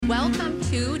Welcome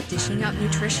to Dishing Up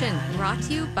Nutrition, brought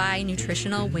to you by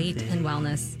Nutritional Weight and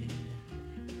Wellness.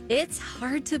 It's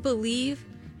hard to believe,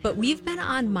 but we've been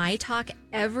on My Talk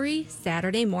every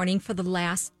Saturday morning for the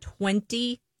last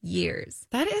 20 years.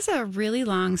 That is a really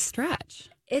long stretch.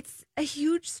 It's a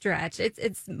huge stretch.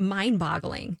 It's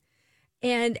mind-boggling.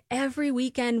 And every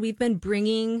weekend we've been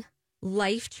bringing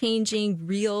life-changing,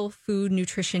 real food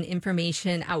nutrition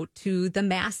information out to the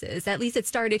masses. At least it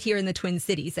started here in the Twin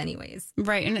Cities anyways.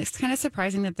 Right. And it's kind of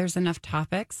surprising that there's enough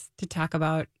topics to talk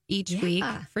about each week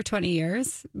for 20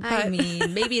 years. But I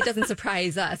mean, maybe it doesn't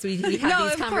surprise us. We have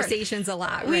these conversations a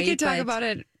lot, right? We could talk about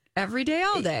it every day,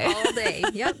 all day. All day,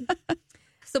 yep.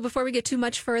 So before we get too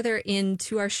much further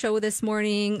into our show this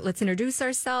morning, let's introduce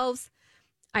ourselves.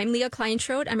 I'm Leah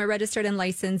Kleinschrodt. I'm a registered and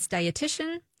licensed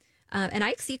dietitian. And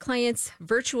I see clients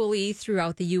virtually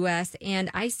throughout the U.S., and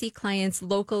I see clients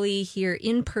locally here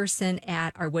in person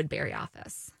at our Woodbury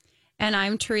office. And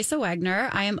I'm Teresa Wagner.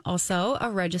 I am also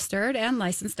a registered and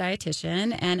licensed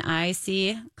dietitian, and I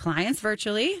see clients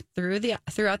virtually throughout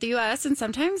the U.S. and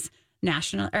sometimes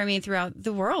throughout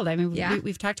the world. I mean,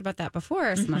 we've talked about that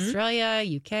before. Some Australia,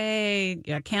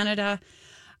 UK, Canada.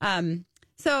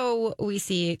 So we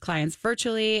see clients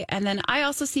virtually, and then I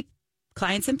also see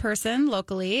clients in person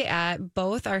locally at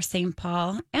both our St.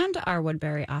 Paul and our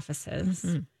Woodbury offices.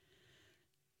 Mm-hmm.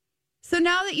 So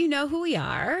now that you know who we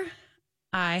are,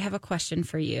 I have a question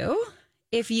for you.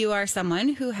 If you are someone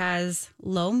who has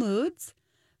low moods,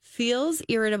 feels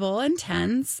irritable and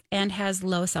tense, and has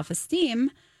low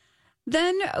self-esteem,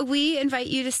 then we invite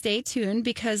you to stay tuned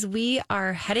because we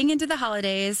are heading into the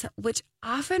holidays, which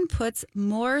often puts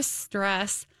more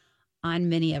stress on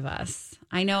many of us.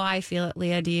 I know I feel it,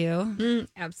 Leah. Do you?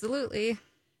 Absolutely.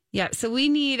 Yeah. So we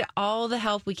need all the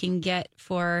help we can get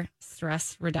for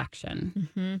stress reduction.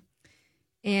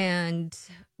 Mm-hmm. And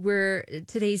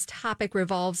today's topic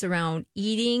revolves around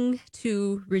eating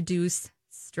to reduce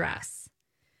stress.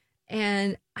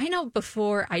 And I know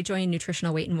before I joined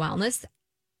Nutritional Weight and Wellness,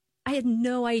 I had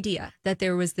no idea that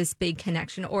there was this big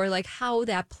connection or like how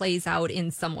that plays out in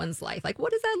someone's life. Like,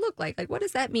 what does that look like? Like, what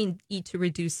does that mean, eat to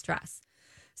reduce stress?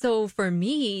 So for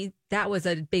me, that was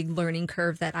a big learning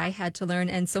curve that I had to learn.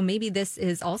 And so maybe this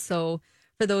is also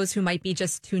for those who might be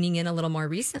just tuning in a little more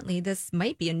recently, this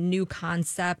might be a new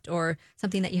concept or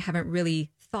something that you haven't really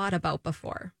thought about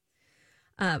before.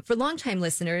 For longtime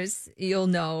listeners, you'll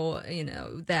know,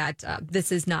 that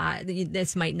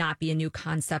this might not be a new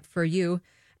concept for you.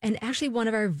 And actually, one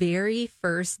of our very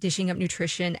first Dishing Up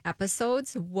Nutrition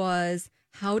episodes was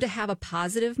how to have a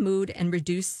positive mood and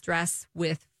reduce stress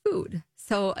with food.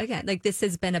 So again, like this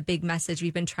has been a big message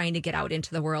we've been trying to get out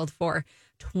into the world for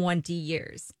 20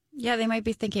 years. Yeah, they might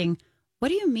be thinking, what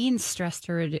do you mean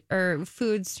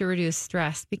foods to reduce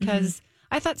stress? Because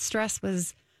I thought stress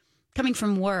was coming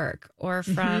from work or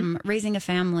from raising a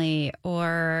family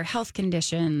or health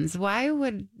conditions.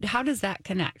 How does that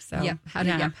connect? So how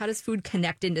does food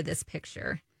connect into this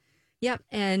picture? Yep.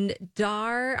 And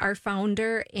Dar, our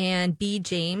founder, and B.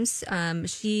 James, I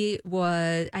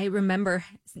remember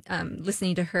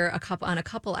listening to her on a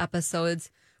couple episodes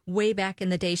way back in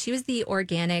the day. She was the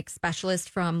organic specialist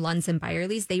from Lunds and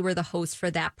Byerly's. They were the host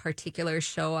for that particular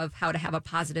show of how to have a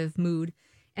positive mood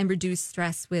and reduce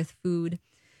stress with food.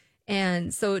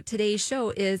 And so today's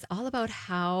show is all about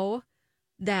how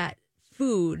that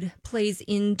food plays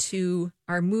into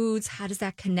our moods. How does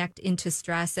that connect into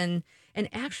stress? And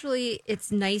actually,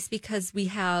 it's nice because we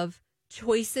have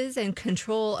choices and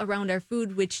control around our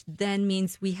food, which then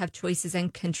means we have choices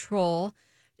and control,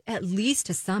 at least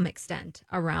to some extent,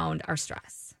 around our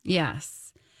stress.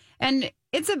 Yes. And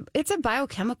it's a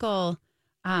biochemical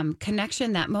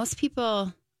connection that most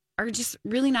people are just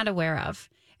really not aware of.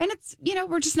 And it's,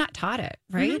 we're just not taught it,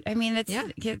 right? Mm-hmm. I mean,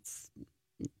 it's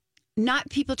not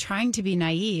people trying to be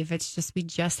naive. It's just, we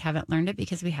just haven't learned it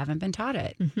because we haven't been taught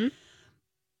it. Mm-hmm.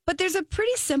 But there's a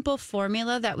pretty simple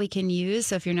formula that we can use.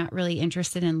 So if you're not really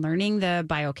interested in learning the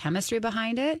biochemistry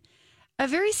behind it, a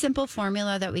very simple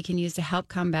formula that we can use to help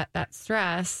combat that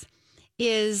stress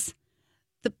is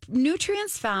the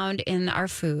nutrients found in our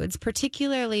foods,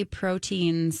 particularly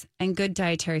proteins and good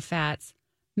dietary fats,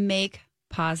 make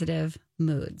positive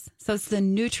moods. So it's the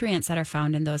nutrients that are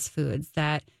found in those foods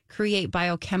that create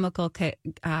biochemical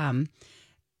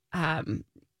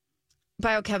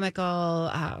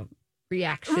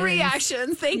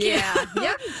reactions. Thank you.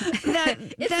 Yeah.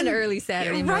 It's an early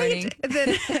Saturday morning.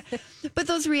 But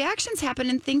those reactions happen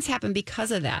and things happen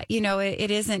because of that.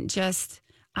 It isn't just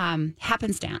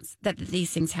happenstance that these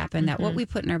things happen, that what we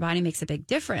put in our body makes a big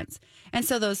difference. And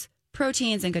so those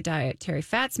proteins and good dietary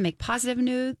fats make positive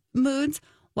moods,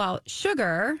 while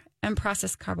sugar and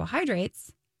processed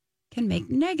carbohydrates can make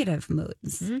negative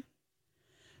moods. Mm-hmm.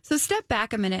 So step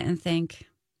back a minute and think,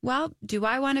 well, do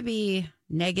I want to be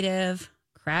negative,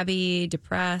 crabby,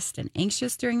 depressed, and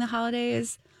anxious during the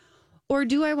holidays? Or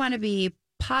do I want to be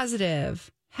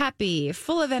positive, happy,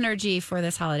 full of energy for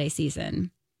this holiday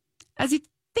season? As you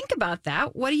think about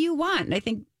that, what do you want? I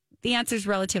think the answer is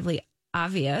relatively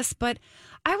obvious, but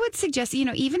I would suggest,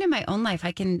 even in my own life,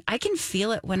 I can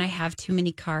feel it when I have too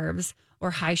many carbs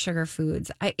or high sugar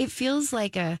foods. It feels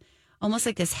like almost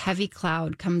like this heavy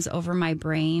cloud comes over my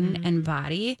brain and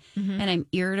body, and I'm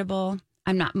irritable.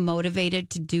 I'm not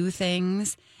motivated to do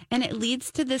things. And it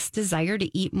leads to this desire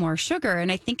to eat more sugar.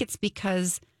 And I think it's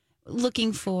because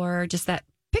looking for just that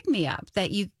pick me up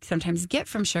that you sometimes get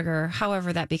from sugar.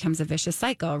 However, that becomes a vicious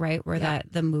cycle, right? Where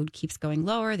that the mood keeps going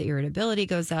lower, the irritability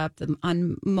goes up, the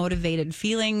unmotivated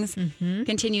feelings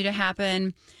continue to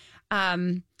happen.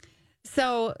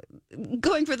 So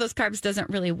going for those carbs doesn't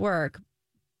really work.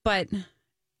 But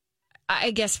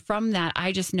I guess from that,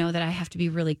 I just know that I have to be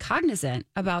really cognizant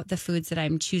about the foods that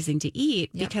I'm choosing to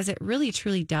eat because it really,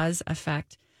 truly does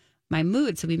affect my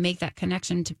mood. So we make that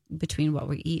connection between what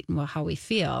we eat and how we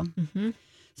feel.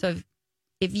 So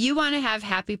if you want to have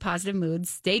happy, positive moods,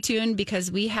 stay tuned because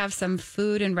we have some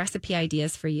food and recipe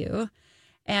ideas for you.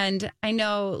 And I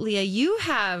know, Leah, you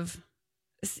have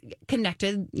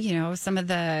connected, some of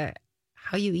the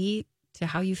how you eat to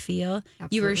how you feel.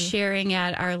 Absolutely. You were sharing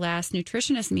at our last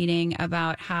nutritionist meeting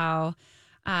about how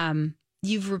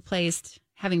you've replaced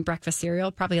having breakfast cereal,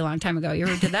 probably a long time ago. You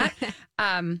ever did that?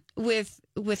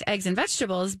 With eggs and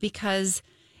vegetables because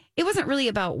it wasn't really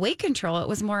about weight control. It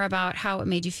was more about how it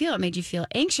made you feel. It made you feel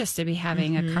anxious to be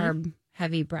having a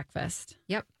carb-heavy breakfast.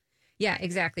 Yep. Yeah,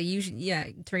 exactly.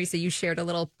 Teresa, you shared a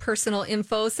little personal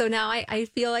info. So now I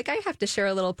feel like I have to share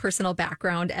a little personal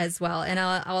background as well. And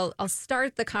I'll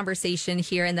start the conversation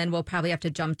here, and then we'll probably have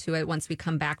to jump to it once we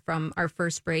come back from our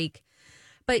first break.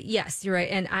 But yes, you're right.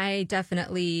 And I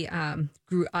definitely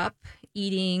grew up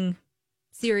eating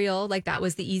cereal. Like that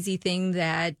was the easy thing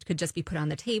that could just be put on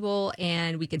the table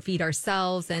and we could feed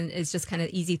ourselves. And it's just kind of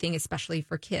easy thing, especially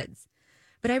for kids.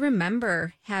 But I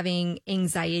remember having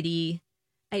those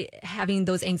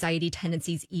anxiety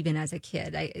tendencies even as a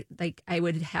kid. I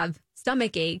would have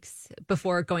stomach aches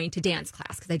before going to dance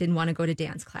class because I didn't want to go to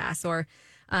dance class, or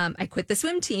I quit the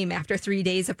swim team after 3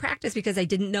 days of practice because I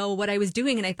didn't know what I was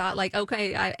doing. And I thought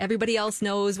everybody else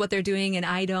knows what they're doing and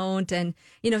I don't. And,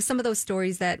 some of those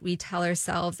stories that we tell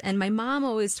ourselves. And my mom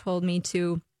always told me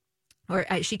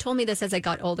she told me this as I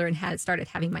got older and had started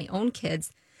having my own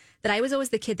kids, that I was always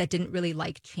the kid that didn't really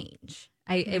like change.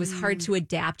 It was hard to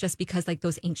adapt just because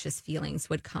those anxious feelings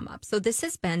would come up. So this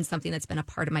has been something that's been a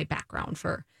part of my background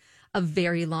for a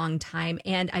very long time.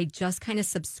 And I just kind of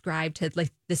subscribe to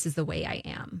this is the way I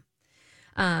am.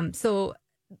 So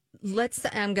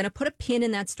I'm going to put a pin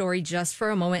in that story just for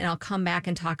a moment, and I'll come back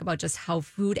and talk about just how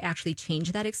food actually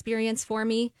changed that experience for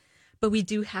me. But we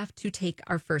do have to take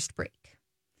our first break.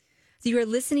 So you are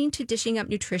listening to Dishing Up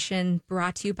Nutrition,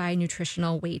 brought to you by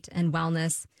Nutritional Weight and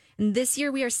Wellness. And this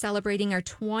year we are celebrating our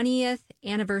 20th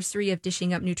anniversary of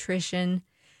Dishing Up Nutrition.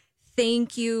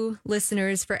 Thank you,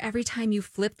 listeners, for every time you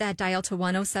flip that dial to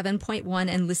 107.1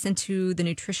 and listen to the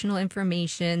nutritional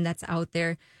information that's out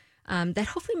there that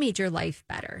hopefully made your life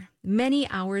better. Many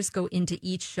hours go into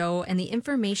each show, and the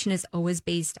information is always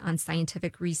based on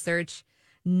scientific research,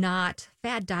 not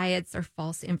fad diets or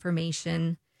false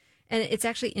information. And it's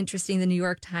actually interesting. The New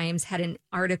York Times had an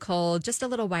article just a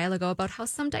little while ago about how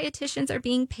some dietitians are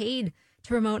being paid to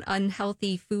promote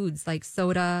unhealthy foods like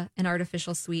soda and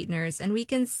artificial sweeteners. And we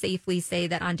can safely say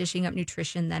that on Dishing Up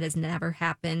Nutrition, that has never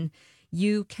happened.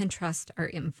 You can trust our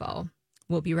info.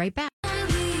 We'll be right back.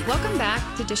 Welcome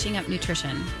back to Dishing Up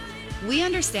Nutrition. We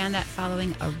understand that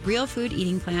following a real food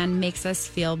eating plan makes us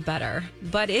feel better,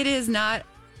 but it is not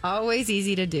always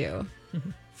easy to do.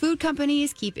 Food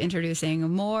companies keep introducing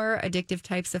more addictive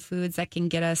types of foods that can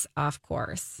get us off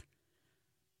course.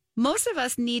 Most of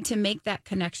us need to make that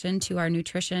connection to our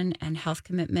nutrition and health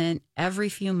commitment every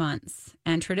few months.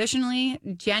 And traditionally,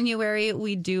 January,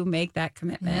 we do make that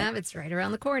commitment. Yeah, it's right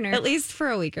around the corner. At least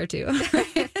for a week or two.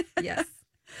 Yes.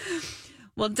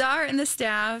 Well, Dar and the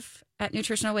staff at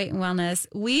Nutritional Weight and Wellness,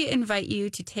 we invite you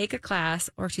to take a class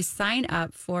or to sign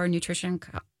up for nutrition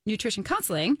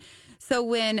counseling. So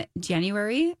when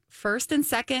January 1st and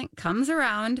 2nd comes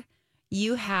around,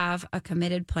 you have a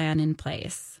committed plan in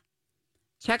place.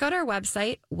 Check out our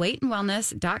website,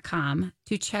 weightandwellness.com,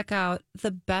 to check out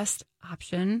the best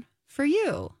option for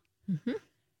you. Mm-hmm.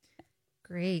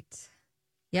 Great.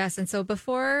 Yes. And so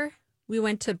before we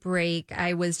went to break,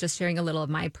 I was just sharing a little of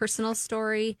my personal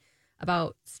story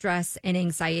about stress and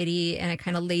anxiety. And I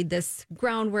kind of laid this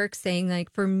groundwork saying,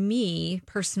 like, for me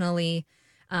personally,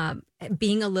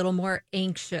 being a little more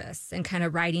anxious and kind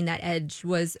of riding that edge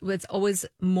was always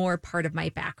more part of my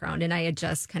background. And I had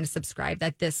just kind of subscribed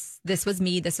that this was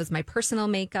me, this was my personal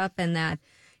makeup, and that,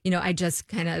 I just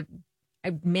I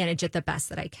manage it the best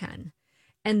that I can.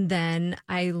 And then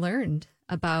I learned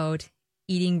about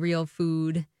eating real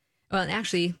food. Well,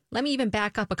 actually, let me even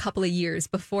back up a couple of years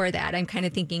before that. I'm kind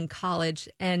of thinking college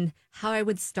and how I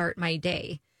would start my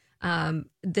day. I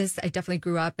definitely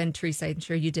grew up, and Teresa, I'm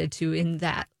sure you did too, in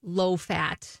that low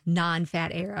fat,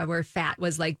 non-fat era where fat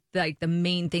was like the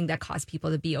main thing that caused people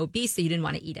to be obese. So you didn't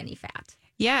want to eat any fat.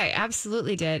 Yeah, I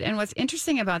absolutely did. And what's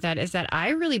interesting about that is that I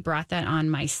really brought that on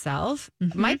myself.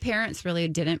 My parents really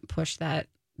didn't push that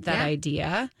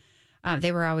idea.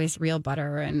 They were always real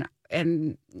butter and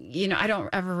I don't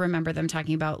ever remember them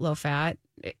talking about low fat.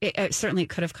 It certainly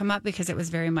could have come up because it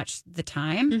was very much the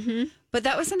time. But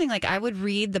that was something like I would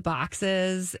read the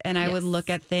boxes and I would look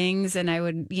at things and I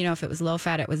would, if it was low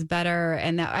fat, it was better.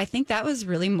 And I think that was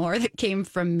really more that came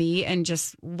from me and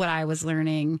just what I was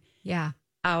learning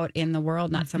out in the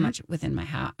world, not so much within my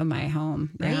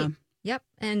home. Right. Yeah. Yep.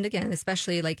 And again,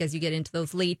 especially like as you get into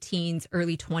those late teens,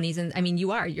 early 20s, and I mean,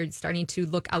 you're starting to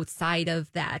look outside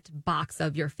of that box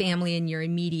of your family and your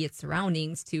immediate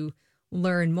surroundings to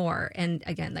learn more. And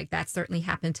again, like that certainly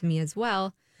happened to me as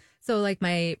well. So like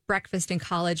my breakfast in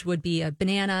college would be a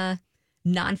banana,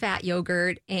 non-fat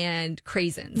yogurt, and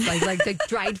craisins, like the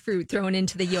dried fruit thrown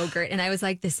into the yogurt. And I was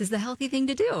like, this is the healthy thing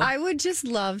to do. I would just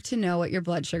love to know what your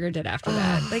blood sugar did after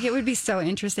that. Like it would be so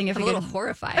interesting if I'm a little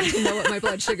horrified to know what my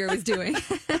blood sugar was doing.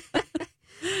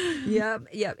 Yep,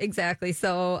 exactly.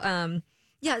 So,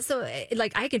 so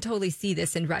like I can totally see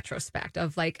this in retrospect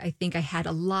of like, I think I had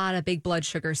a lot of big blood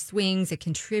sugar swings. It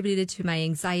contributed to my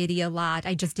anxiety a lot.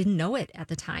 I just didn't know it at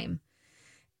the time.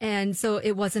 And so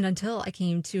it wasn't until I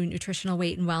came to nutritional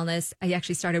weight and wellness, I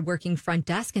actually started working front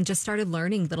desk and just started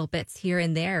learning little bits here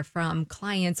and there from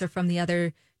clients or from the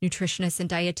other nutritionists and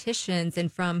dietitians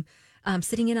and from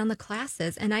sitting in on the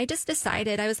classes. And I just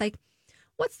decided, I was like,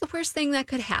 what's the worst thing that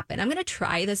could happen? I'm going to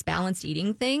try this balanced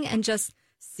eating thing and just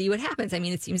see what happens. I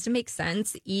mean, it seems to make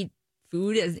sense. Eat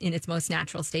food as in its most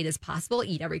natural state as possible.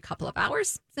 Eat every couple of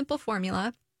hours. Simple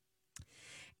formula.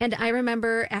 And I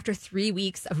remember after 3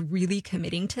 weeks of really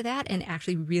committing to that and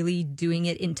actually really doing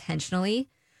it intentionally,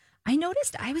 I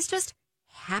noticed I was just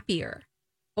happier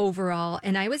overall.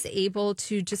 And I was able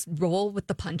to just roll with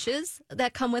the punches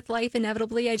that come with life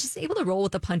inevitably. I was just able to roll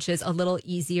with the punches a little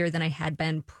easier than I had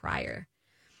been prior.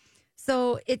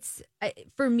 So it's,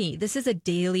 for me, this is a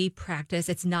daily practice.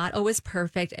 It's not always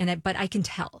perfect, but I can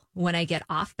tell when I get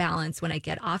off balance, when I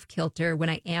get off kilter,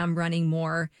 when I am running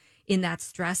more in that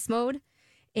stress mode.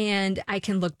 And I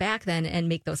can look back then and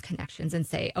make those connections and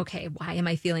say, okay, why am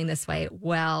I feeling this way?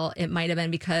 Well, it might have been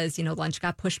because, lunch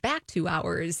got pushed back 2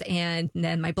 hours and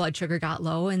then my blood sugar got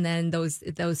low. And then those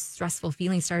stressful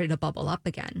feelings started to bubble up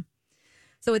again.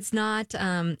 So it's not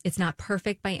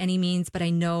perfect by any means, but I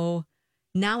know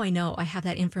I have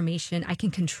that information. I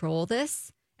can control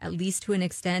this at least to an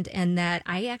extent, and that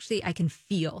I can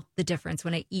feel the difference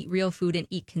when I eat real food and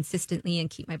eat consistently and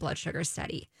keep my blood sugar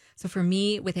steady. So for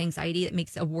me, with anxiety, it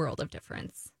makes a world of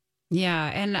difference.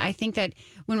 Yeah. And I think that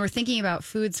when we're thinking about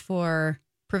foods for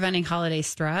preventing holiday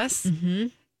stress,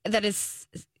 that it's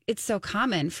so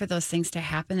common for those things to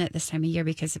happen at this time of year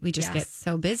because we just get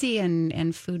so busy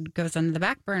and food goes on the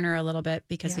back burner a little bit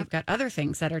because we've got other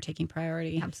things that are taking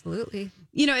priority. Absolutely.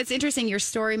 It's interesting. Your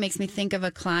story makes me think of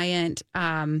a client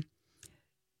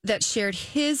that shared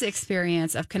his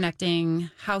experience of connecting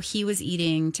how he was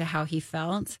eating to how he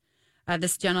felt.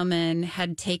 This gentleman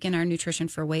had taken our nutrition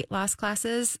for weight loss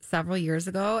classes several years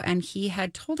ago, and he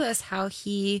had told us how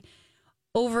he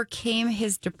overcame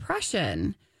his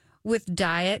depression with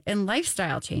diet and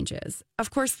lifestyle changes. Of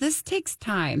course, this takes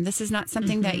time. This is not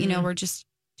something that, we're just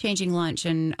changing lunch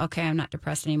and, okay, I'm not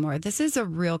depressed anymore. This is a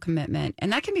real commitment.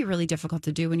 And that can be really difficult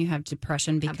to do when you have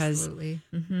depression because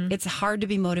it's hard to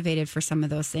be motivated for some of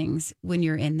those things when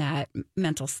you're in that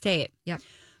mental state. Yep.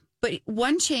 But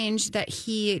one change that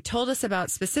he told us about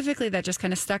specifically that just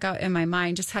kind of stuck out in my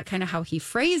mind, just kind of how he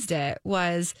phrased it,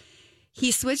 was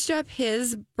he switched up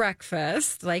his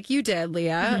breakfast, like you did,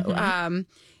 Leah,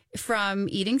 from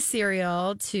eating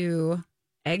cereal to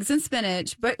eggs and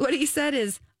spinach. But what he said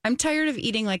is, I'm tired of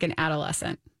eating like an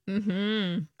adolescent.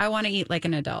 I want to eat like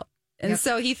an adult. And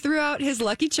so he threw out his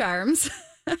Lucky Charms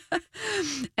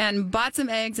and bought some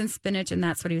eggs and spinach, and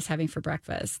that's what he was having for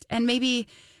breakfast. And maybe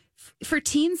for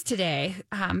teens today,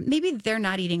 maybe they're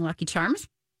not eating Lucky Charms,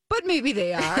 but maybe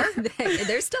they are.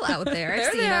 They're still out there.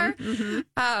 I've seen them.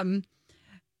 Mm-hmm.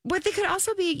 But they could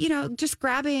also be, just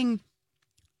grabbing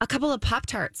a couple of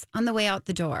Pop-Tarts on the way out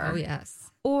the door. Oh, yes.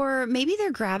 Or maybe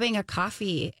they're grabbing a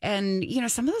coffee and,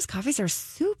 some of those coffees are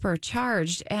super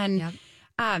charged. And, Yep.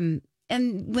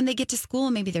 and when they get to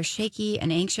school, maybe they're shaky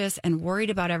and anxious and worried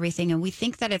about everything. And we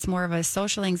think that it's more of a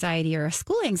social anxiety or a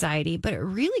school anxiety, but it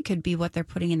really could be what they're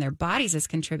putting in their bodies is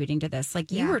contributing to this,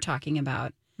 like you were talking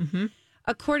about. Mm-hmm.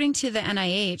 According to the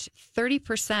NIH,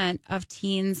 30% of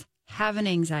teens have an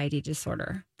anxiety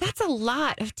disorder. That's a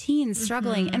lot of teens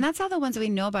struggling. And that's all the ones that we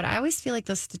know about. I always feel like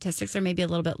those statistics are maybe a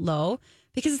little bit low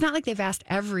because it's not like they've asked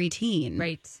every teen.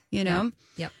 Right. Yep.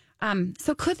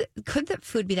 So could the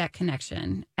food be that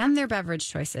connection and their beverage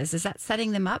choices? Is that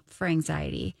setting them up for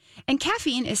anxiety? And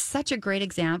caffeine is such a great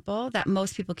example that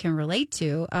most people can relate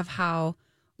to of how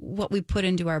what we put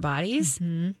into our bodies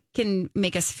can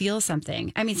make us feel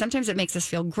something. I mean, sometimes it makes us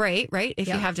feel great, right? If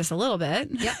you have just a little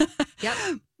bit. Yep.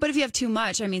 But if you have too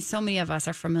much, I mean, so many of us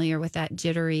are familiar with that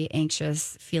jittery,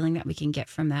 anxious feeling that we can get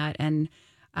from that. And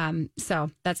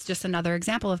so that's just another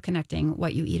example of connecting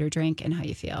what you eat or drink and how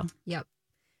you feel. Yep.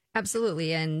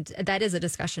 Absolutely. And that is a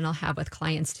discussion I'll have with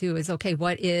clients too, is okay,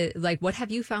 what have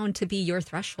you found to be your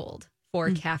threshold for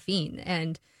caffeine?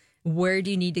 And where do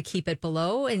you need to keep it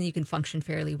below and you can function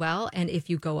fairly well? And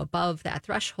if you go above that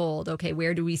threshold, okay,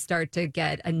 where do we start to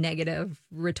get a negative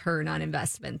return on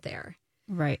investment there?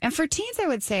 Right. And for teens, I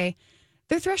would say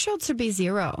their threshold should be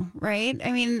 0, right?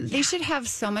 I mean, they should have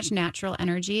so much natural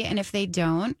energy. And if they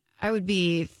don't, I would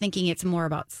be thinking it's more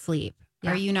about sleep.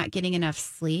 Yeah. Are you not getting enough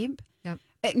sleep? Yep.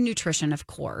 Nutrition, of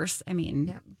course. I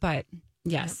mean, but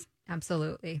yes. Yep.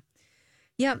 Absolutely.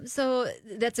 Yeah, so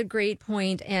that's a great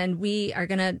point. And we are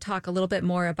going to talk a little bit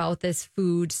more about this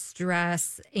food,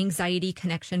 stress, anxiety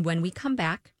connection when we come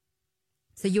back.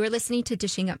 So you are listening to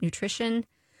Dishing Up Nutrition.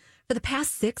 For the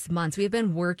past 6 months, we have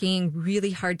been working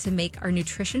really hard to make our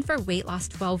Nutrition for Weight Loss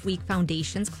 12-week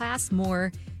foundations class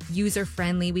more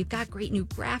user-friendly. We've got great new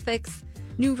graphics,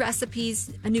 new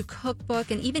recipes, a new cookbook,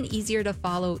 and even easier to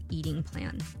follow eating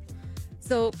plan.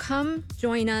 So come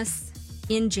join us.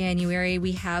 In January,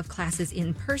 we have classes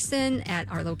in person at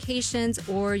our locations,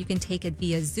 or you can take it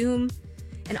via Zoom.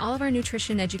 And all of our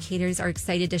nutrition educators are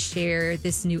excited to share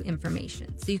this new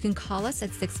information. So you can call us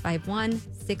at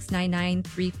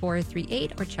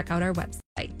 651-699-3438 or check out our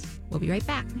website. We'll be right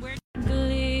back.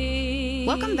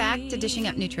 Welcome back to Dishing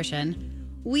Up Nutrition.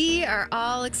 We are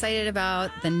all excited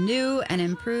about the new and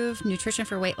improved Nutrition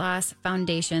for Weight Loss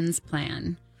Foundations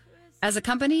plan. As a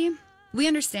company, we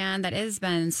understand that it has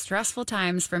been stressful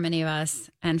times for many of us,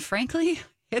 and frankly,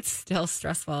 it's still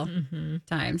stressful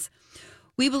times.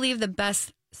 We believe the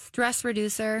best stress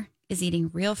reducer is eating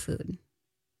real food.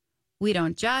 We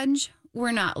don't judge.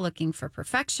 We're not looking for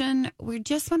perfection. We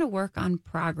just want to work on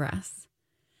progress.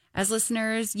 As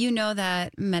listeners, you know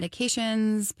that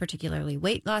medications, particularly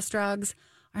weight loss drugs,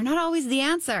 are not always the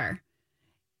answer.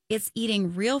 It's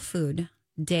eating real food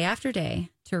day after day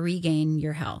to regain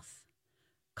your health.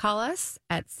 Call us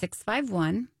at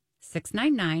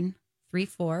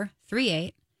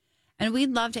 651-699-3438, and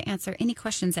we'd love to answer any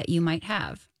questions that you might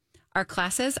have. Our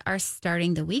classes are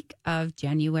starting the week of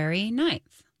January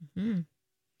 9th. Mm-hmm.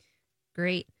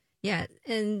 Great. Yeah.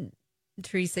 And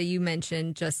Teresa, you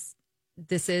mentioned just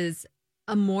this is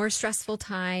a more stressful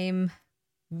time.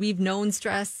 We've known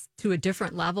stress to a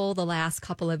different level the last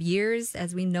couple of years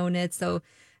as we've known it. So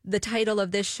the title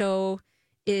of this show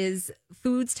is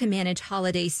Foods to Manage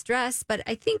Holiday Stress, but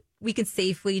I think we can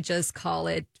safely just call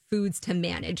it Foods to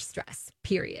Manage Stress,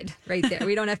 period, right there.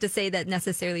 We don't have to say that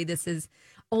necessarily this is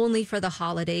only for the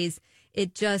holidays.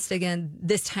 It just, again,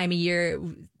 this time of year,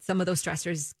 some of those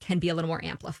stressors can be a little more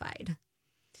amplified.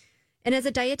 And as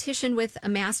a dietitian with a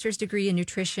master's degree in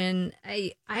nutrition,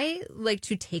 I like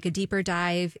to take a deeper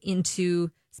dive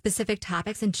into specific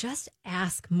topics and just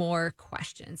ask more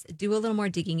questions. Do a little more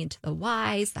digging into the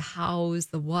whys, the hows,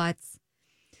 the whats.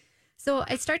 So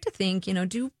I start to think,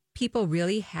 do people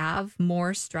really have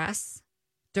more stress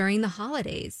during the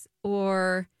holidays?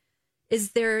 Or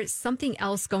is there something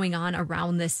else going on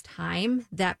around this time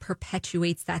that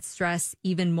perpetuates that stress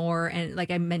even more? And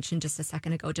like I mentioned just a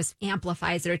second ago, just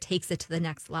amplifies it or takes it to the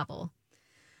next level.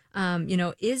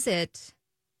 Is it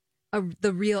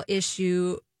the real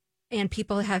issue and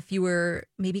people have fewer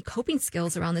maybe coping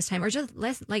skills around this time, or just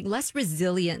less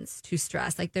resilience to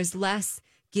stress? Like there's less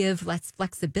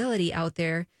flexibility out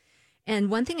there. And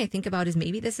one thing I think about is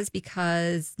maybe this is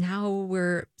because now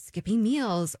we're skipping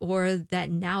meals, or that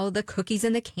now the cookies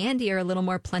and the candy are a little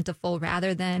more plentiful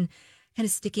rather than kind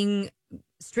of sticking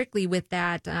strictly with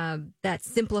that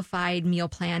simplified meal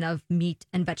plan of meat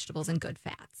and vegetables and good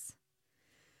fats.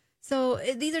 So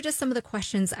these are just some of the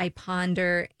questions I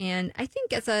ponder. And I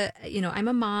think I'm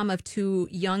a mom of 2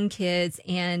 young kids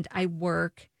and I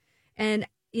work. And,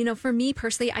 for me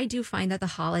personally, I do find that the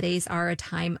holidays are a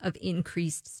time of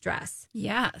increased stress.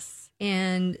 Yes.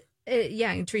 And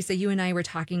Teresa, you and I were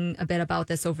talking a bit about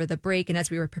this over the break. And as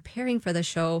we were preparing for the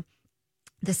show,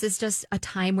 this is just a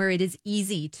time where it is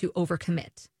easy to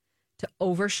overcommit, to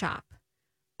overshop,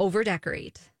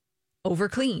 overdecorate,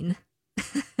 overclean.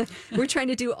 We're trying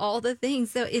to do all the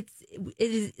things. So it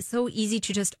is so easy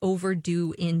to just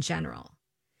overdo in general.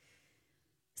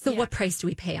 So what price do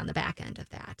we pay on the back end of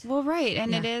that? Well, right.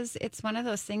 And it's one of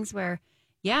those things where,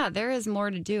 there is more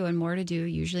to do, and more to do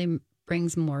usually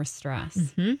brings more stress.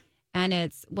 Mm-hmm. And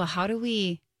it's, well, how do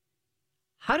we,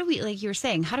 like you were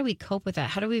saying, how do we cope with that?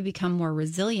 How do we become more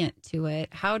resilient to it?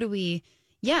 How do we,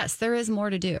 yes, there is more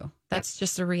to do. That's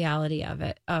just a reality of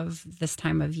it, of this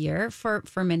time of year for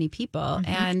many people.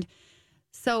 Mm-hmm. And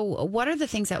so what are the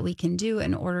things that we can do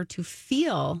in order to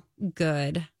feel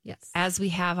good as we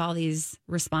have all these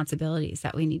responsibilities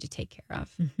that we need to take care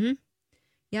of? Mm-hmm.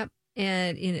 Yep.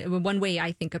 And one way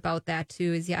I think about that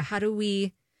too is, how do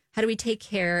we take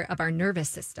care of our nervous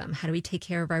system? How do we take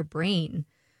care of our brain?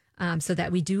 So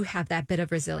that we do have that bit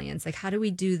of resilience. Like, how do we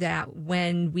do that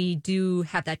when we do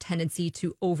have that tendency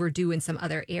to overdo in some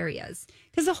other areas?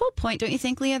 Because the whole point, don't you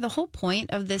think, Leah, the whole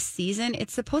point of this season,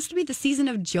 it's supposed to be the season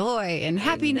of joy and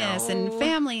happiness and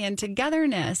family and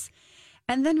togetherness.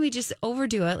 And then we just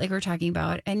overdo it, like we're talking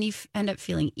about, and you end up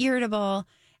feeling irritable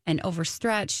and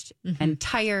overstretched and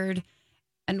tired,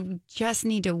 and we just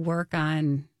need to work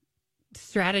on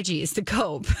strategies to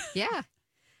cope. Yeah.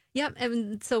 Yep.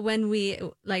 And so when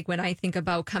I think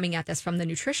about coming at this from the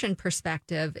nutrition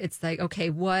perspective, it's like, okay,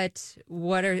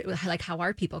 how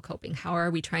are people coping? How are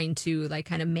we trying to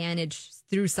kind of manage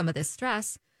through some of this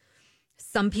stress?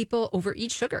 Some people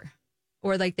overeat sugar,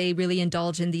 or they really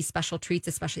indulge in these special treats,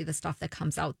 especially the stuff that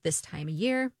comes out this time of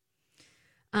year.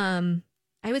 I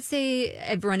would say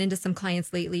I've run into some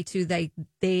clients lately too.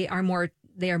 They are more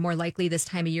likely this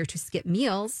time of year to skip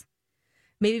meals.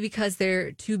 Maybe because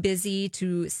they're too busy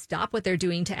to stop what they're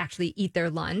doing to actually eat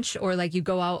their lunch, or you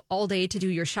go out all day to do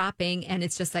your shopping and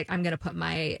it's just I'm going to put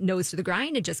my nose to the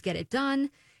grind and just get it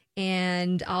done,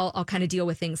 and I'll kind of deal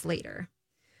with things later.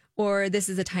 Or this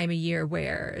is a time of year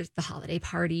where the holiday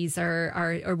parties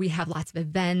or we have lots of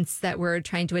events that we're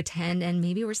trying to attend, and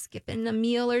maybe we're skipping a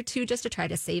meal or two just to try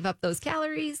to save up those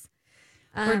calories.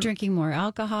 We're drinking more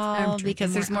alcohol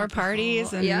because there's more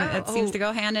parties, and it seems to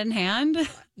go hand in hand.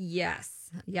 Yes.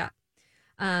 Yeah.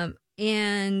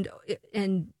 And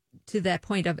to that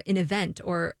point of an event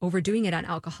or overdoing it on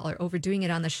alcohol or overdoing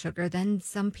it on the sugar, then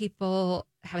some people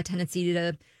have a tendency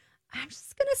to, I'm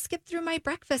just going to skip through my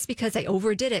breakfast because I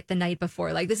overdid it the night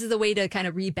before. This is a way to kind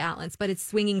of rebalance, but it's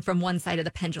swinging from one side of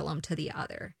the pendulum to the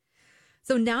other.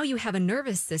 So now you have a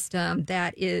nervous system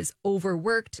that is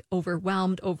overworked,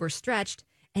 overwhelmed, overstretched,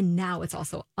 and now it's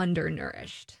also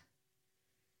undernourished.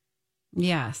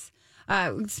 Yes.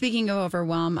 Speaking of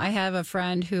overwhelm, I have a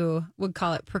friend who would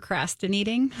call it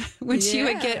procrastinating. When she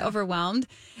would get overwhelmed,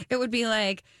 it would be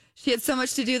like she had so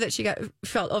much to do that she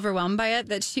felt overwhelmed by it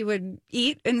that she would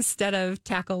eat instead of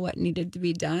tackle what needed to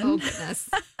be done. Oh, goodness.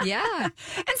 Yeah. And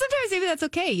sometimes maybe that's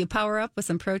okay. You power up with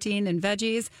some protein and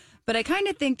veggies. But I kind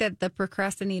of think that the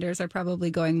procrastinators are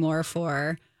probably going more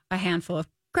for a handful of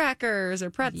crackers or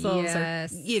pretzels or,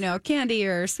 candy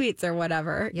or sweets or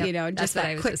whatever, Yep, just what that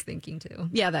I was quick, just thinking too.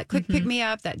 Yeah, that quick pick me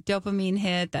up, that dopamine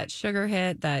hit, that sugar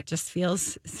hit, that just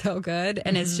feels so good.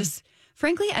 And it's just,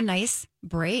 frankly, a nice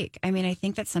break. I mean, I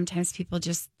think that sometimes people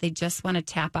just want to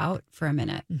tap out for a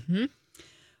minute. Mm-hmm.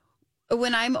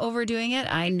 When I'm overdoing it,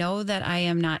 I know that I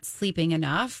am not sleeping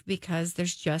enough because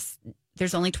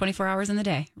there's only 24 hours in the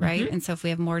day, right? And so if we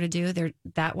have more to do,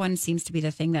 that one seems to be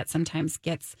the thing that sometimes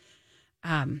gets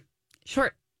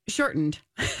shortened,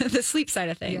 the sleep side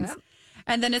of things. Yeah.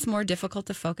 And then it's more difficult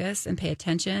to focus and pay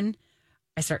attention.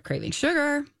 I start craving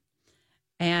sugar.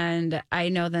 And I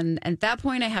know then at that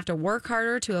point I have to work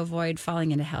harder to avoid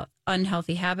falling into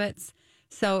unhealthy habits.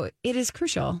 So it is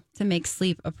crucial to make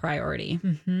sleep a priority.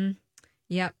 Mm-hmm.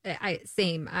 Yep.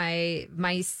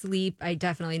 My sleep, I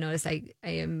definitely notice I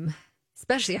am,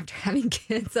 especially after having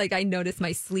kids, I notice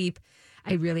my sleep.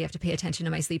 I really have to pay attention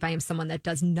to my sleep. I am someone that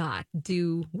does not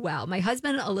do well. My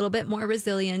husband, a little bit more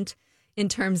resilient in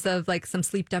terms of some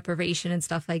sleep deprivation and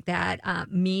stuff like that.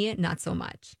 Me, not so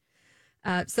much.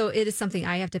 So it is something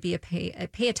I have to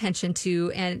pay attention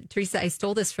to. And Teresa, I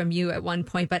stole this from you at one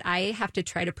point, but I have to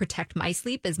try to protect my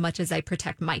sleep as much as I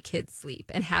protect my kids' sleep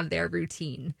and have their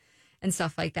routine. and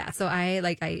stuff like that. So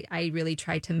I really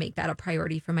try to make that a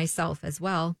priority for myself as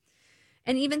well.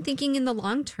 And even thinking in the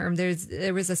long term,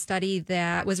 there was a study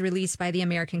that was released by the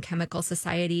American Chemical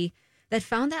Society that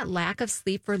found that lack of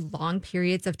sleep for long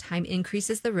periods of time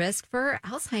increases the risk for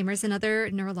Alzheimer's and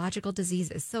other neurological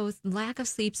diseases. So lack of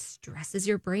sleep stresses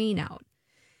your brain out.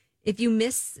 If you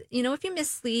miss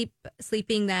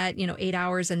sleeping that, 8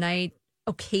 hours a night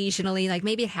occasionally, like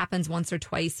maybe it happens once or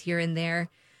twice here and there,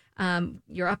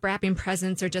 you're up wrapping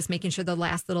presents or just making sure the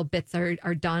last little bits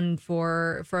are done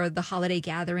for the holiday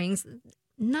gatherings.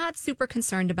 Not super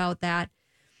concerned about that.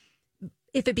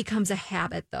 If it becomes a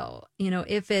habit, though,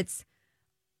 if it's,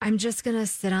 I'm just going to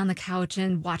sit on the couch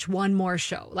and watch one more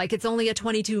show. Like it's only a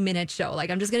 22-minute show.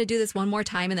 Like I'm just going to do this one more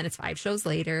time and then it's 5 shows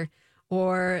later.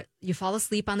 Or you fall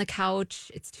asleep on the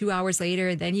couch, it's 2 hours later,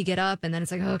 and then you get up and then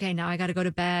it's like, okay, now I got to go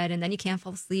to bed, and then you can't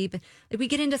fall asleep. Like we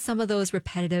get into some of those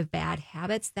repetitive bad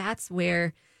habits. That's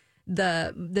where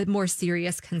the more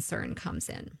serious concern comes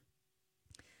in.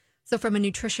 So from a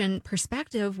nutrition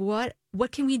perspective, what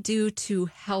can we do to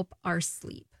help our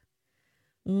sleep?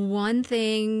 One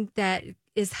thing that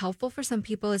is helpful for some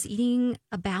people is eating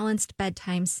a balanced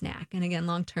bedtime snack. And again,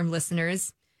 long-term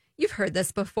listeners, you've heard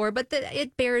this before, but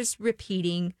it bears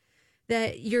repeating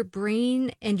that your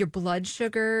brain and your blood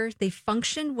sugar, they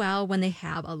function well when they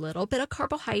have a little bit of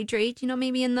carbohydrate,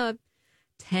 maybe in the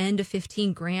 10 to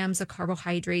 15 grams of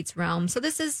carbohydrates realm. So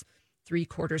this is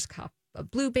 3/4 cup of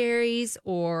blueberries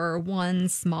or 1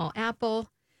 small apple.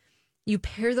 You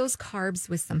pair those carbs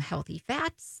with some healthy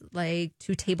fats, like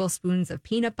 2 tablespoons of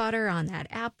peanut butter on that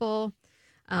apple,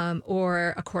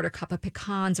 or a 1/4 cup of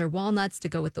pecans or walnuts to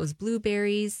go with those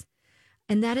blueberries.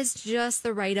 And that is just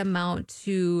the right amount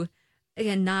to,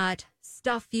 again, not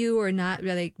stuff you or not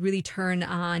really turn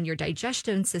on your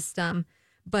digestion system,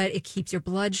 but it keeps your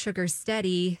blood sugar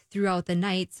steady throughout the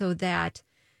night so that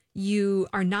you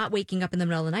are not waking up in the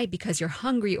middle of the night because you're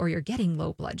hungry or you're getting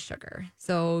low blood sugar.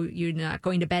 So you're not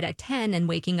going to bed at 10 and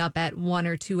waking up at 1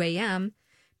 or 2 a.m.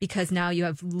 because now you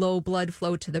have low blood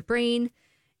flow to the brain.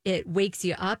 It wakes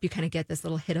you up. You kind of get this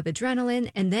little hit of adrenaline.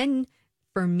 And then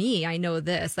for me, I know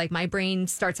this, like my brain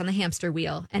starts on the hamster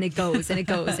wheel and it goes and it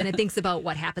goes and it thinks about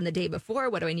what happened the day before.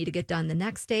 What do I need to get done the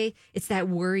next day? It's that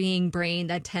worrying brain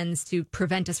that tends to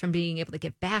prevent us from being able to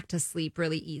get back to sleep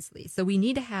really easily. So we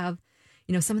need to have,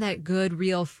 some of that good,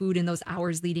 real food in those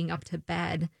hours leading up to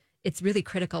bed. It's really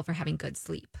critical for having good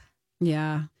sleep.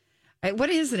 Yeah. What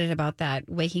is it about that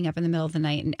waking up in the middle of the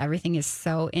night and everything is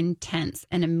so intense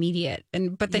and immediate?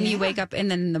 But then you wake up and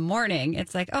then in the morning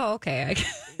it's like, oh, okay.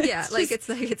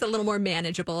 It's a little more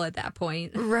manageable at that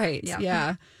point. Right.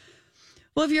 Yeah.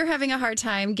 Well, if you're having a hard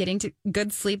time getting to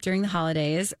good sleep during the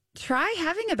holidays, try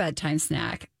having a bedtime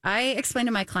snack. I explain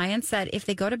to my clients that if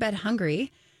they go to bed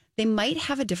hungry, they might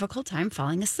have a difficult time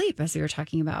falling asleep, as we were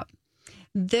talking about.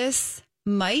 This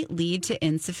might lead to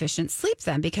insufficient sleep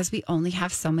then because we only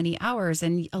have so many hours.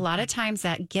 And a lot of times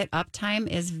that get up time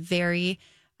is very,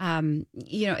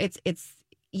 it's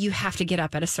you have to get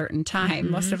up at a certain time.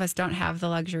 Mm-hmm. Most of us don't have the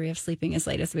luxury of sleeping as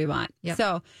late as we want. Yep.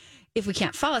 So if we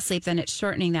can't fall asleep, then it's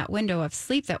shortening that window of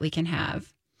sleep that we can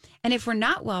have. And if we're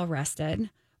not well rested,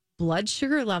 blood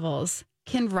sugar levels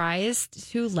can rise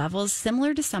to levels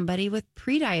similar to somebody with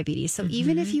prediabetes. So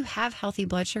even if you have healthy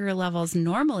blood sugar levels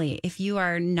normally, if you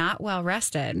are not well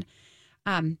rested,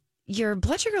 your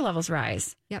blood sugar levels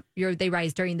rise. Yep. They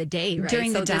rise during the day, right?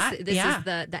 During the day. This is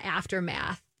the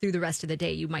aftermath through the rest of the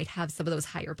day. You might have some of those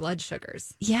higher blood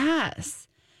sugars. Yes.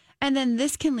 And then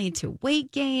this can lead to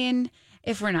weight gain.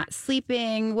 If we're not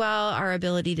sleeping well, our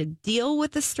ability to deal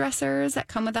with the stressors that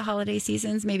come with the holiday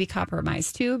seasons may be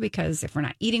compromised too, because if we're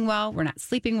not eating well, we're not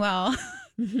sleeping well.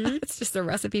 It's just a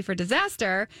recipe for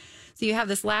disaster. So you have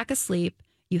this lack of sleep,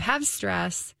 you have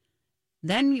stress,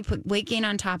 then you put weight gain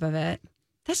on top of it.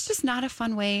 That's just not a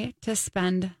fun way to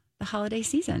spend the holiday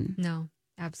season. No,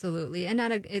 absolutely. And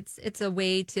it's a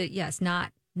way to,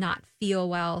 not feel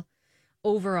well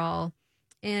overall.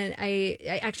 And I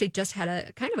actually just had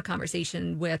a kind of a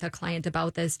conversation with a client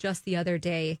about this just the other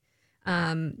day.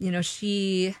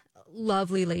 She,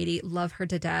 lovely lady, love her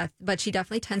to death, but she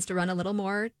definitely tends to run a little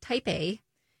more type A.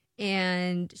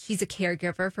 And she's a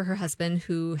caregiver for her husband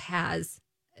who has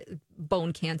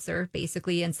bone cancer,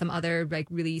 basically, and some other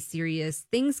really serious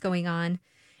things going on.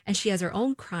 And she has her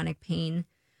own chronic pain,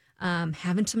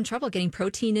 having some trouble getting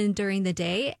protein in during the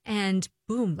day. And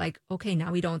boom, okay,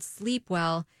 now we don't sleep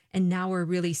well. And now we're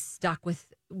really stuck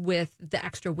with the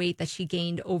extra weight that she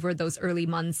gained over those early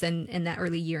months and that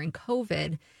early year in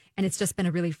COVID. And it's just been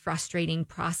a really frustrating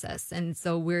process. And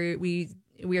so we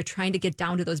are trying to get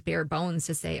down to those bare bones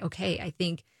to say, okay, I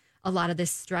think a lot of this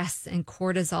stress and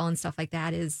cortisol and stuff like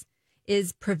that is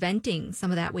is preventing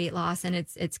some of that weight loss, and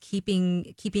it's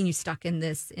keeping you stuck in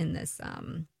this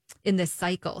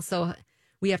cycle. So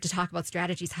we have to talk about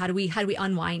strategies. How do we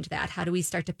unwind that? How do we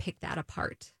start to pick that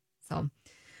apart? So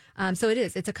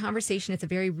it's a conversation. It's a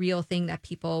very real thing that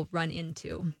people run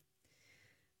into.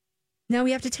 Now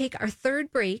we have to take our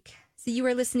third break. So you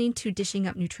are listening to Dishing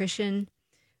Up Nutrition.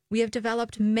 We have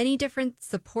developed many different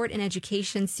support and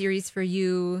education series for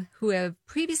you who have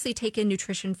previously taken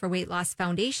Nutrition for Weight Loss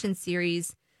Foundation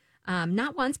series,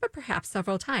 not once, but perhaps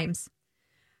several times.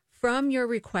 From your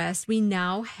request, we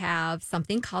now have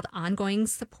something called ongoing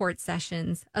support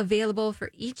sessions available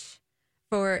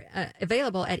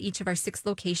available at each of our 6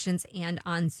 locations and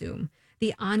on Zoom.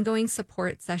 The ongoing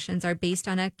support sessions are based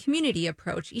on a community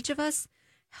approach, each of us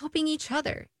helping each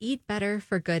other eat better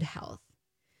for good health.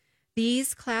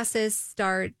 These classes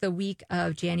start the week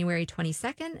of January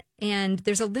 22nd, and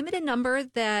there's a limited number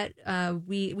that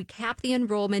we cap the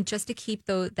enrollment just to keep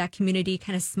that community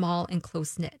kind of small and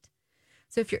close-knit.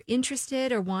 So if you're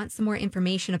interested or want some more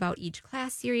information about each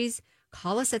class series,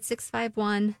 call us at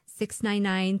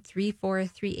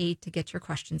 651-699-3438 to get your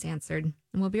questions answered.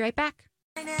 And we'll be right back.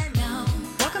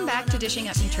 Welcome back to Dishing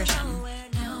Up Nutrition.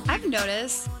 I've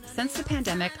noticed since the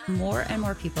pandemic, more and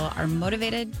more people are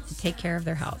motivated to take care of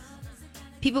their health.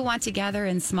 People want to gather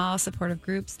in small supportive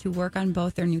groups to work on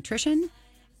both their nutrition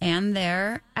and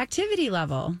their activity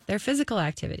level, their physical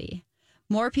activity.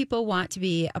 More people want to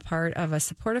be a part of a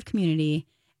supportive community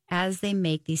as they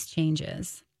make these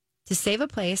changes. To save a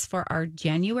place for our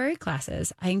January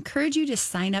classes, I encourage you to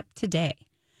sign up today.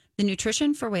 The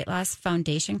Nutrition for Weight Loss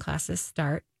Foundation classes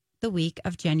start the week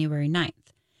of January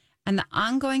 9th, and the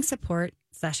ongoing support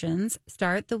sessions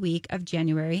start the week of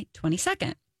January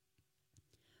 22nd.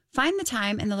 Find the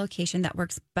time and the location that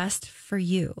works best for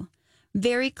you.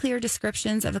 Very clear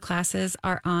descriptions of the classes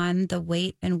are on the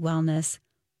Weight and Wellness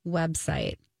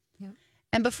website. Yep.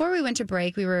 And before we went to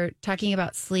break, we were talking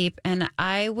about sleep, and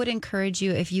I would encourage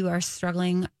you, if you are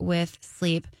struggling with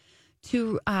sleep,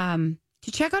 to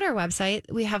check out our website.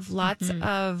 We have lots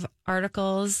of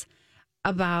articles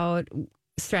about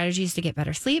strategies to get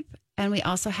better sleep, and we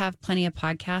also have plenty of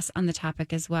podcasts on the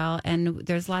topic as well. And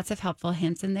there's lots of helpful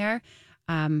hints in there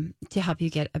to help you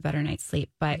get a better night's sleep.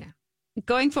 But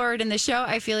going forward in the show,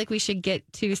 I feel like we should get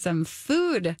to some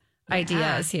food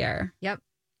ideas here. Yep.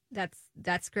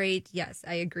 That's great. Yes,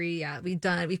 I agree. Yeah,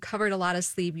 we've covered a lot of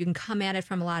sleep. You can come at it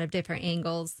from a lot of different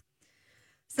angles.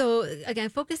 So again,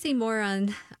 focusing more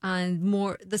on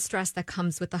more the stress that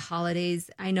comes with the holidays.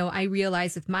 I know I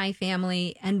realize with my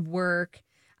family and work,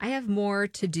 I have more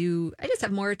to do. I just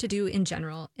have more to do in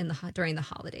general during the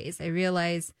holidays. I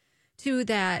realize too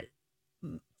that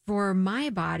for my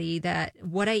body, that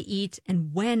what I eat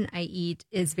and when I eat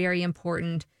is very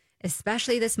important,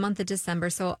 especially this month of December.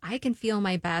 So I can feel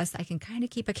my best. I can kind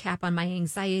of keep a cap on my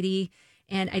anxiety,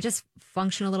 and I just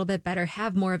function a little bit better,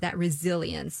 have more of that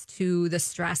resilience to the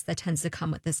stress that tends to come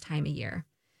with this time of year.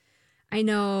 I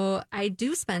know I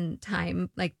do spend time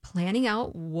like planning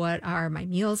out what are my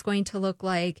meals going to look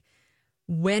like.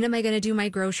 When am I going to do my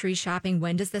grocery shopping?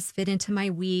 When does this fit into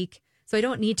my week? So I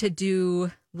don't need to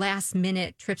do last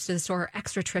minute trips to the store, or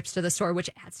extra trips to the store, which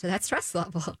adds to that stress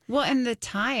level. Well, and the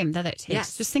time that it takes.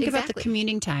 Yes, just think about the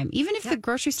commuting time. Even if the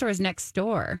grocery store is next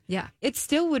door, it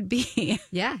still would be.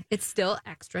 It's still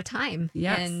extra time.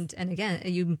 Yes. And again,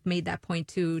 you made that point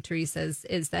too, Teresa,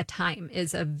 is that time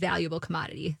is a valuable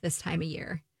commodity this time of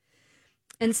year.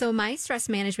 And so my stress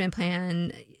management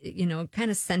plan, kind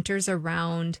of centers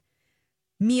around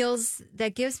meals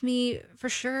that gives me for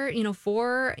sure,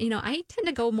 I tend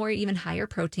to go more even higher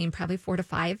protein, probably 4 to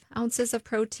 5 ounces of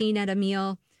protein at a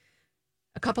meal,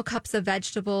 a couple cups of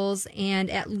vegetables, and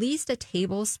at least a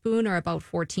tablespoon or about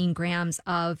 14 grams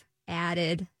of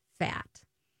added fat.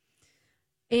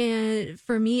 And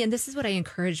for me, and this is what I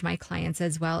encourage my clients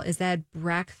as well, is that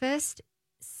breakfast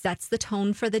sets the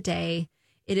tone for the day.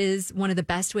 It is one of the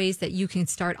best ways that you can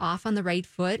start off on the right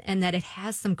foot, and that it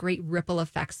has some great ripple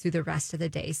effects through the rest of the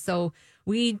day. So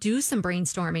we do some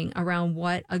brainstorming around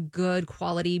what a good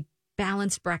quality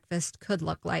balanced breakfast could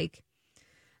look like.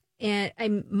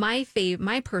 And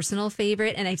my personal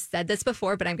favorite, and I've said this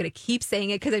before, but I'm going to keep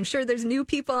saying it because I'm sure there's new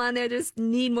people on there just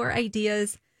need more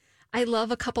ideas. I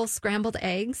love a couple scrambled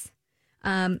eggs.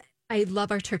 I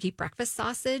love our turkey breakfast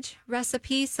sausage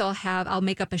recipe. So I'll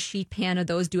make up a sheet pan of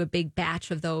those, do a big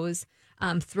batch of those,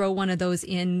 throw one of those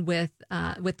in with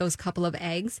those couple of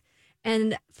eggs.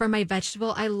 And for my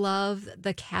vegetable, I love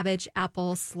the cabbage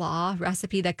apple slaw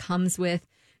recipe that comes with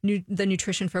the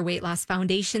Nutrition for Weight Loss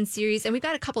Foundation series. And we've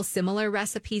got a couple similar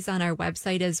recipes on our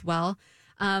website as well.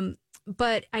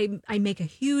 But I make a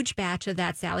huge batch of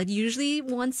that salad, usually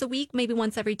once a week, maybe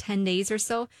once every 10 days or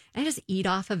so. And I just eat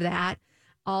off of that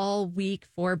all week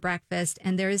for breakfast.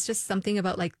 And there is just something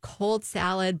about like cold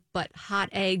salad, but hot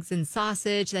eggs and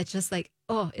sausage that's just like,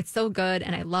 oh, it's so good.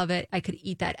 And I love it. I could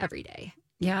eat that every day.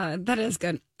 Yeah, that is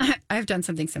good. I've done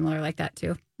something similar like that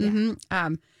too. Yeah.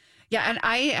 Mm-hmm. Yeah, and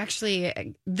I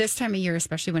actually, this time of year,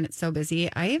 especially when it's so busy,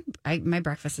 my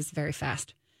breakfast is very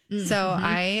fast. Mm-hmm. So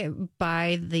I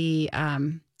buy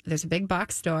there's a big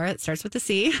box store. It starts with a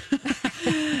C.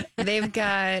 They've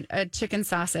got a chicken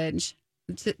sausage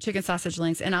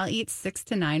links, and I'll eat 6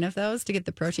 to 9 of those to get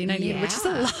the protein I need, which is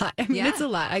a lot. I mean, it's a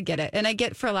lot. I get it. And I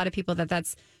get for a lot of people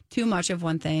that's too much of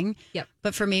one thing. Yep.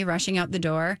 But for me, rushing out the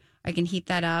door, I can heat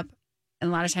that up. And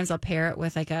a lot of times I'll pair it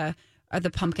with like the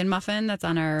pumpkin muffin that's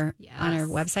on our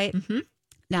website. Mm-hmm.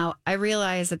 Now, I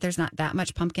realize that there's not that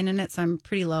much pumpkin in it, so I'm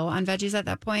pretty low on veggies at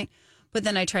that point. But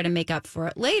then I try to make up for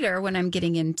it later when I'm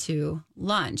getting into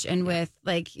lunch. And with,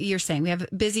 like you're saying, we have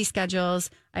busy schedules.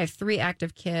 I have 3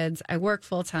 active kids. I work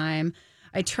full time.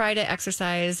 I try to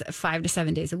exercise 5 to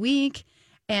 7 days a week.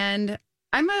 And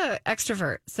I'm an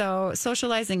extrovert, so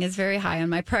socializing is very high on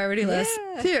my priority list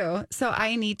too. So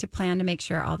I need to plan to make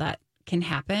sure all that can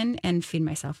happen and feed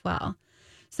myself well.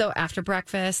 So after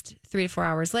breakfast, 3 to 4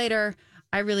 hours later,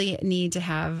 I really need to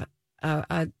have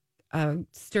a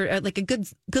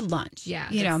good lunch. Yeah,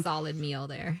 you know, solid meal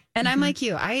there. And I'm like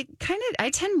you. I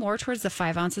tend more towards the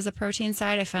 5 ounces of protein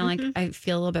side. I find like I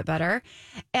feel a little bit better.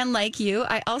 And like you,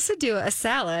 I also do a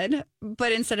salad,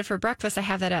 but instead of for breakfast, I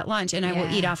have that at lunch, and I will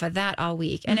eat off of that all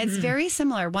week. And it's very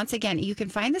similar. Once again, you can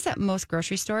find this at most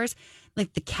grocery stores,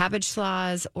 like the cabbage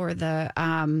slaws or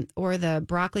the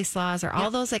broccoli slaws, or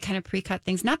all those like kind of pre-cut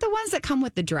things. Not the ones that come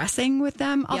with the dressing with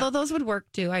them, although those would work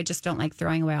too. I just don't like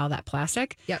throwing away all that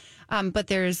plastic. Yep. But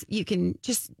you can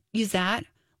just use that.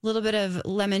 A little bit of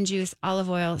lemon juice, olive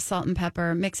oil, salt and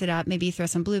pepper, mix it up. Maybe throw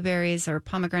some blueberries or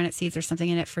pomegranate seeds or something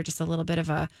in it for just a little bit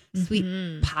of a sweet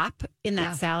pop in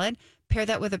that salad. Pair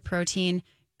that with a protein,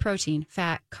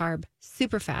 fat, carb,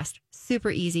 super fast, super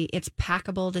easy. It's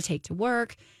packable to take to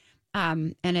work,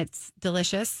 and it's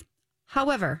delicious.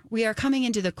 However, we are coming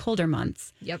into the colder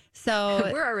months. Yep. So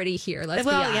we're already here. Let's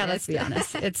be honest. Yeah, let's be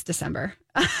honest. It's December.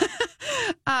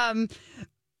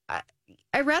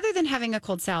 I rather than having a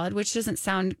cold salad, which doesn't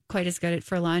sound quite as good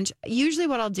for lunch, usually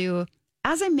what I'll do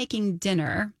as I'm making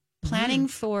dinner, planning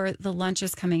for the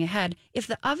lunches coming ahead, if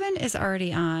the oven is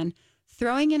already on,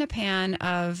 throwing in a pan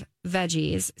of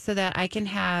veggies so that I can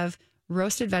have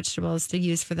roasted vegetables to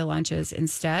use for the lunches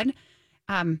instead.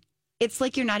 It's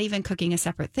like you're not even cooking a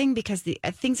separate thing because the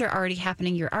things are already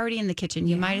happening. You're already in the kitchen.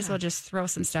 You might as well just throw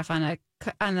some stuff on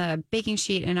the baking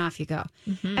sheet and off you go.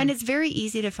 And it's very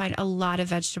easy to find a lot of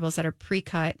vegetables that are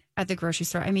pre-cut at the grocery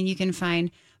store. I mean, you can find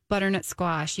butternut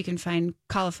squash, you can find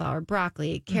cauliflower,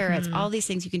 broccoli, carrots, all these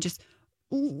things. You can just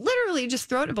literally just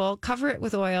throw it in a bowl, cover it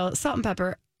with oil, salt and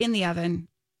pepper in the oven,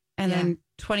 and then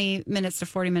 20 minutes to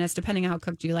 40 minutes, depending on how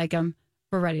cooked you like them,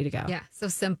 we're ready to go. Yeah, so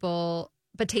simple.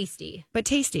 But tasty.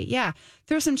 Yeah.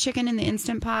 Throw some chicken in the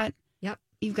Instant Pot. Yep.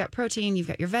 You've got protein. You've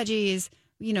got your veggies.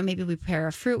 You know, maybe we pair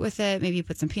a fruit with it. Maybe you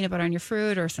put some peanut butter on your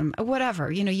fruit or some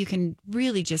whatever. You know, you can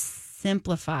really just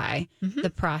simplify the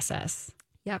process.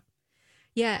 Yep.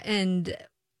 Yeah. And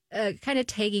kind of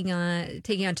taking on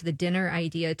to the dinner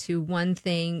idea too, one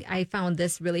thing I found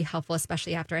this really helpful,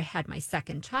 especially after I had my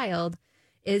second child,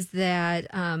 is that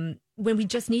when we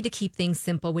just need to keep things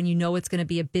simple, when you know it's going to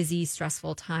be a busy,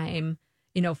 stressful time,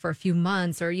 you know, for a few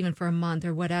months or even for a month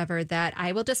or whatever, that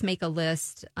I will just make a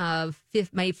list of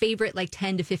my favorite like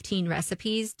 10 to 15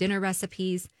 recipes, dinner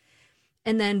recipes.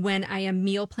 And then when I am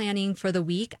meal planning for the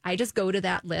week, I just go to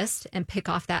that list and pick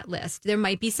off that list. There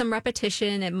might be some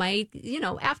repetition. It might, you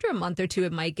know, after a month or two,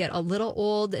 it might get a little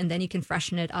old and then you can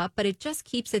freshen it up. But it just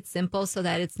keeps it simple so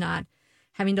that it's not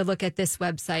having to look at this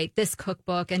website, this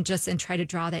cookbook, and try to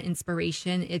draw that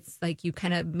inspiration. It's like you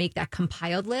kind of make that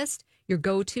compiled list, your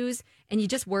go-tos, and you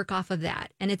just work off of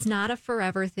that. And it's not a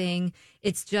forever thing.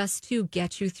 It's just to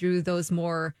get you through those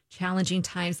more challenging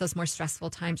times, those more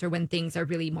stressful times, or when things are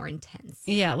really more intense.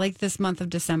 Yeah, like this month of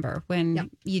December when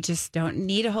you just don't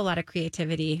need a whole lot of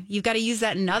creativity. You've got to use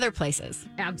that in other places.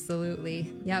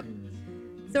 Absolutely. Yep.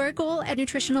 So our goal at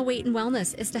Nutritional Weight and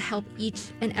Wellness is to help each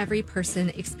and every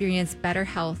person experience better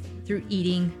health through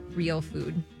eating real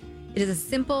food. It is a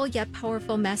simple yet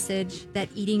powerful message that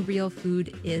eating real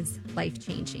food is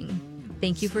life-changing.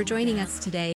 Thank you for joining us today.